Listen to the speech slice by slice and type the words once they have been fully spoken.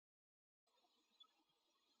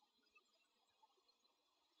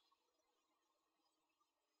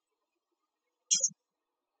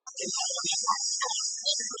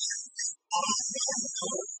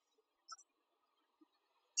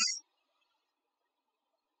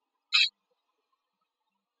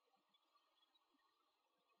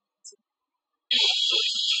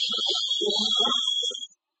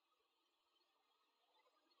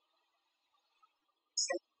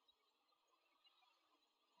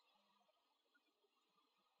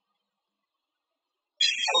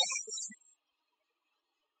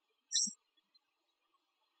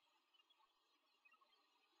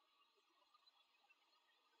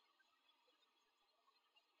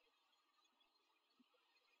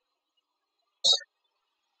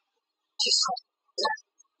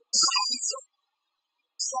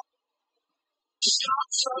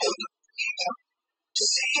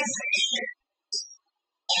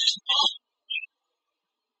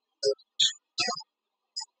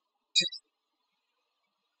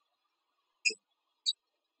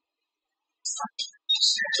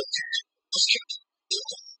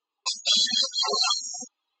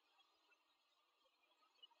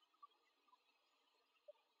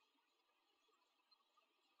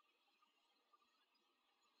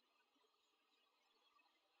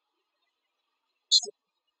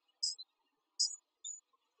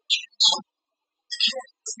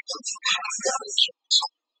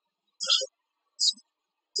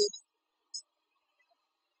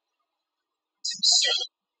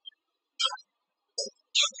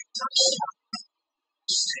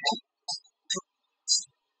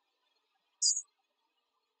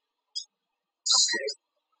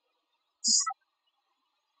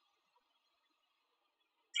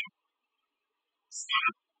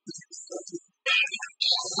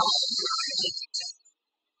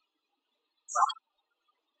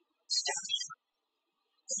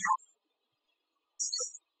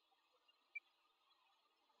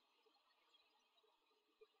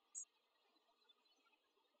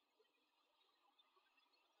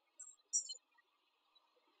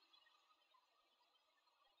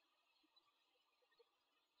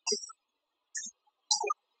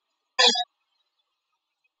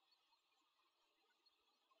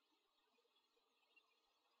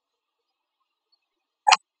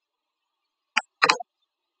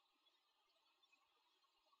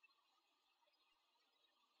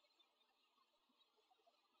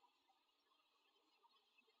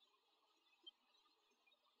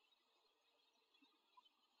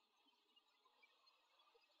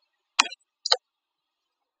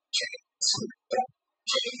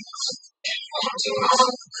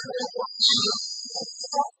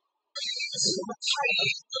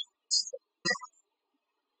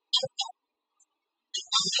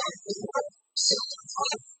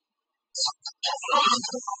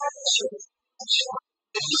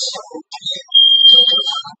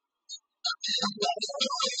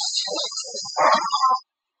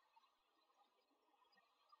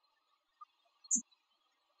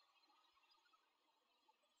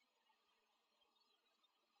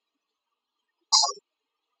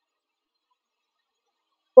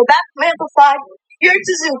We're back from Amplified here at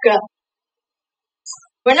Suzuka.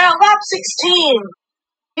 We're now lap 16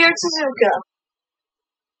 here at Suzuka.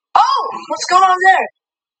 Oh, what's going on there?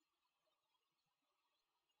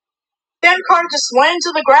 Fan car just went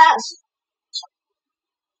into the grass.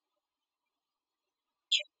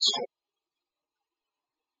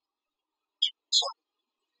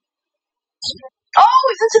 Oh,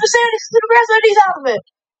 he's into the sand, he's into the grass, and he's out of it.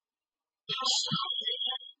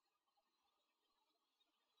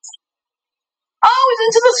 Oh, he's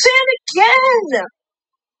into the sand again.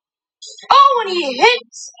 Oh, and he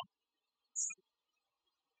hits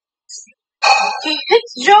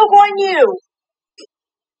Joe Guan Yu.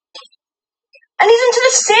 And he's into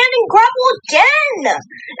the sand and gravel again.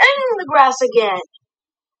 And in the grass again.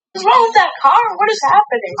 What's wrong with that car? What is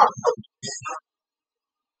happening?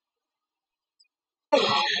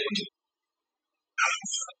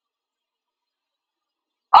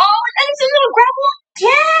 Oh, and he's into the gravel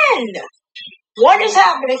again. What is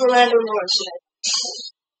happening with Lando Norris today?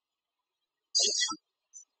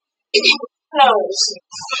 Who knows?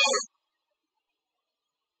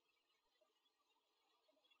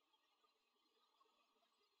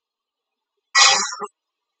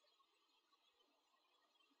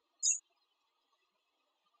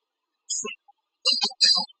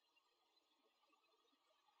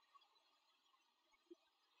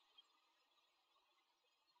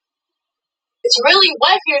 It's really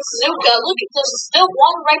wet here at Suzuka. Look at this. There's still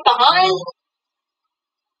water right behind.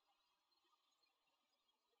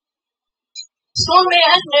 Storm may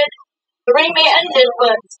have ended. The rain may have ended,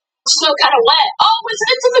 but it's still kind of wet. Oh, it's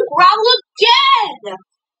into the gravel again!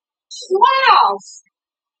 Wow!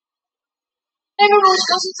 Daniel always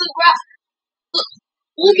goes into the grass.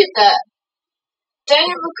 Look at that.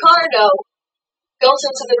 Daniel Ricciardo goes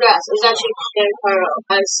into the grass. It was actually Daniel Ricciardo.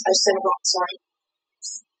 I said it wrong, sorry.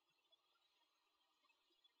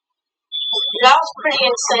 That was pretty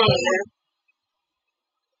insane.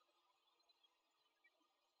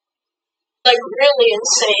 Like, really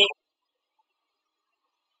insane.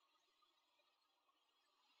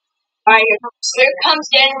 Alright, here comes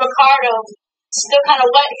Daniel Ricciardo. Still kind of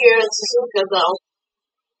wet here at Suzuka, though.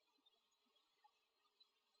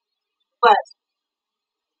 But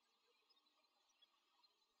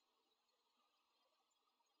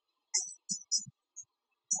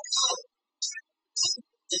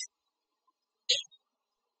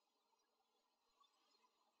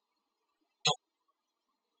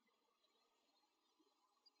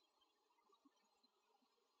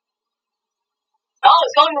oh,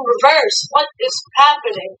 it's going in reverse. What is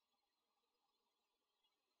happening?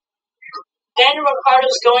 Daniel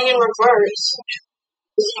Ricciardo's going in reverse.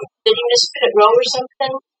 Did you miss pit row or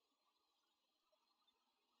something?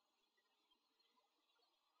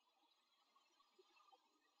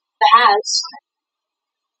 It has.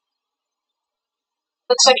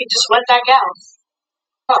 Looks like it just went back out.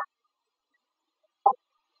 Huh.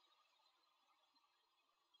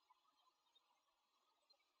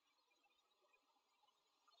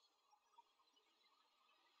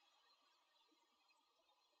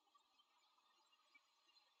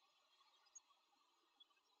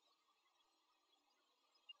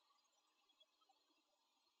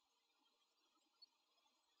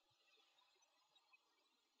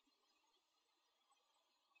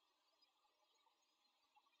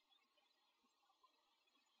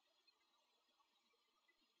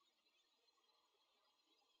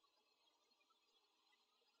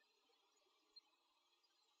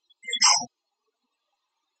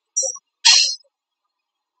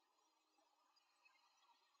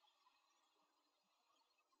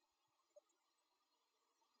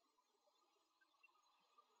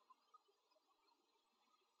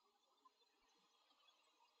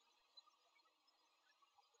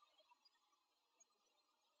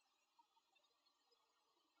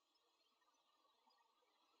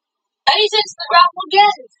 And he's into the grapple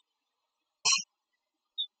again.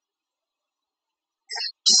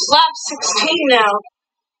 Lap 16 now.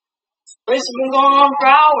 This has been going on for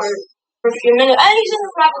hours. For a few minutes. And he's in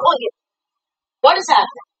the grapple again. What is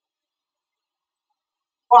happening?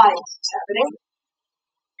 Why is this happening?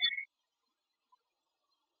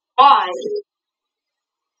 Why?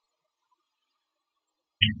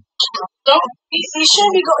 He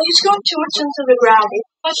shouldn't be going. He's going too much into the gravel.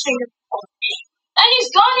 And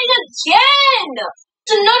he's gone in again!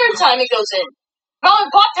 It's another time he goes in. Ron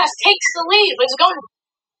Bottas takes the lead, but he's going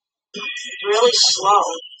really slow.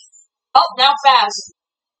 Oh, now fast.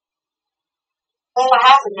 Oh, what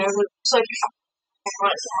happened there? It's like,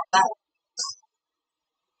 what is that?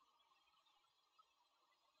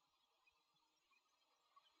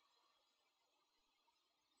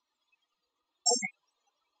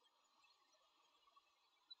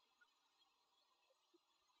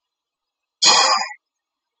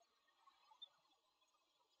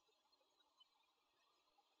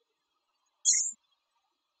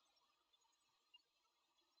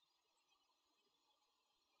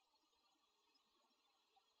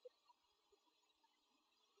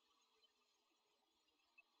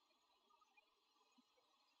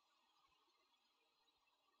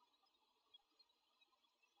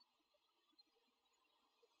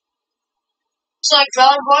 It's like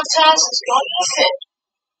Ron Bottas is going to hit.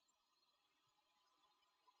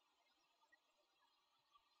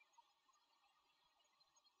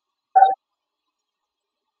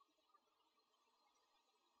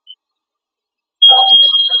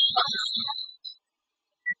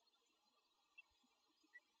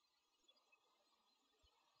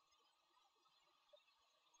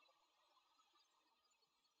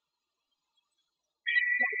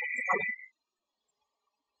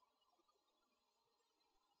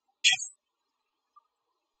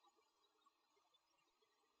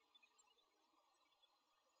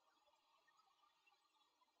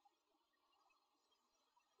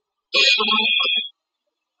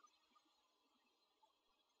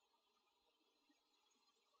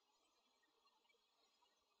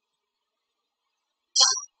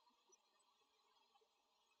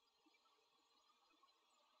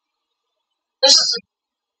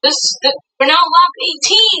 We're now lap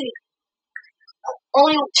 18.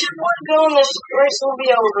 Only 2 more to go and this race will be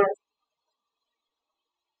over.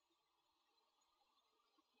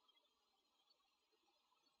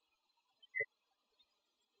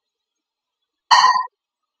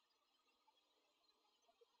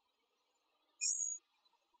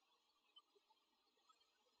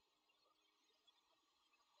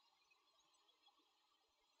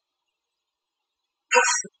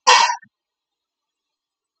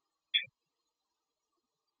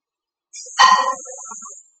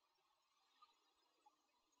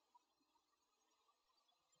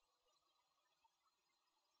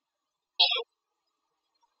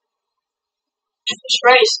 This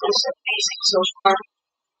race is amazing so far.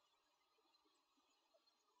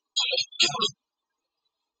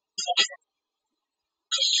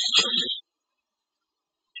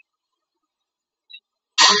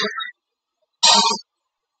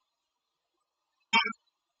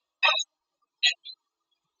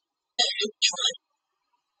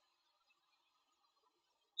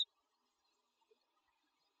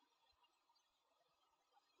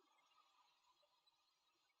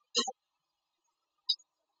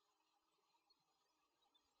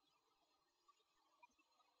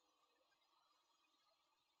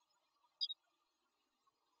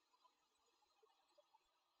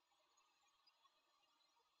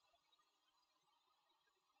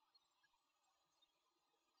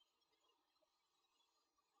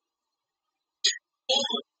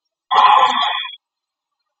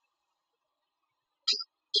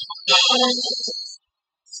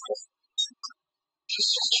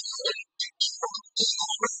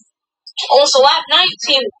 Also, lap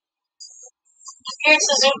 19. Here's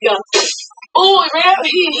Suzuka. Oh,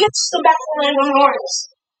 he hits the back of the horns.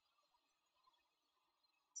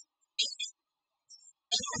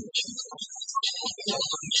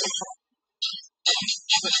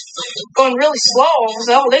 Going really slow.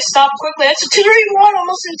 So they stop quickly. That's a 2-3-1,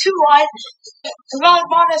 almost in 2 wide.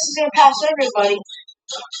 Bottas is going to pass everybody.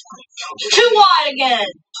 2 wide again.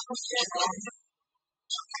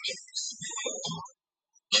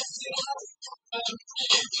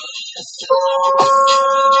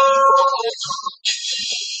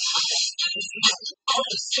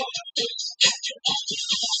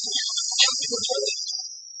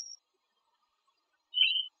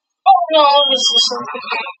 Oh no, this is something.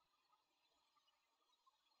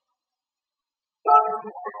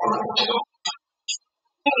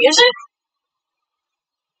 Is it?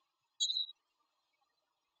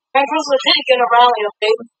 Frank Roosevelt did get a rally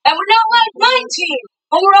update. And we're now at 19.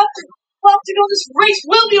 But we'll have to go. This race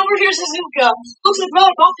will be over here, Suzuka. Looks like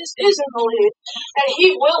Rally Bottas is in the lead. And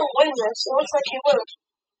he will win this. It looks like he will.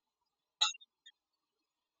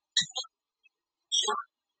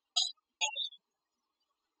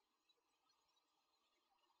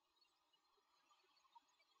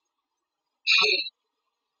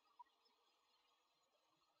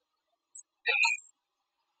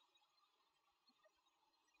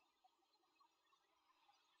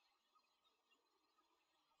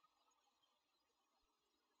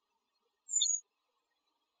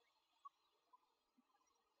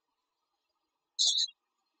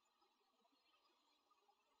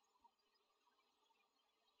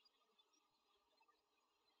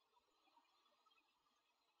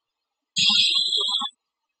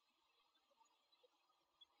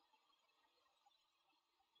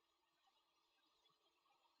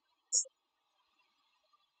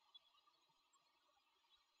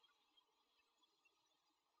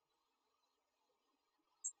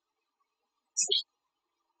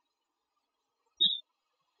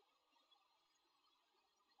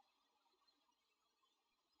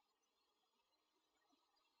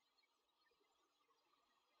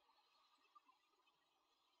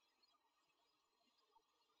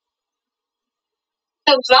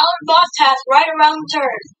 The Valor Bottas right around the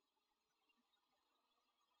turn.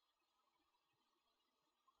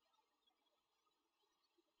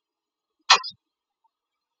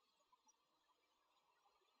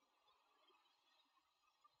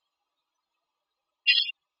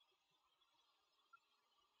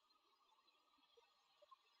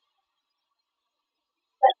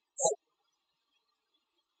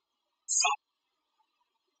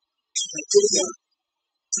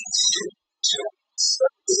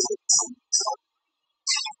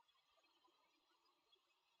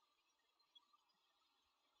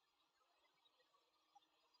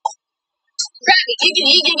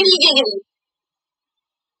 Giggity, giggity, giggity.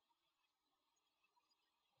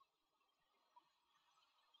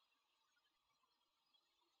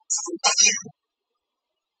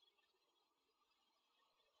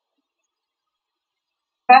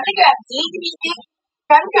 Crabby crab, giggity, giggity.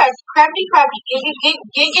 Crabby crab, crabby crabby, giggity,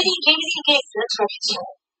 giggity, giggity, giggity. That's what she said.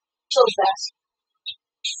 So fast.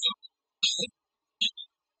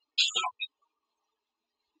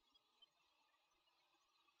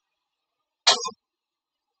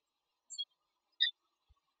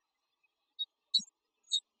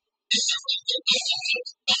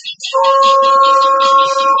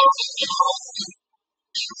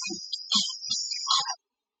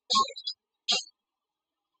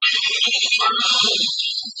 And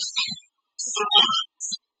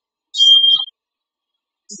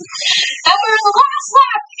we're in the last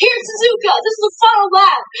lap here at Suzuka. This is the final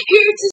lap here at Suzuka.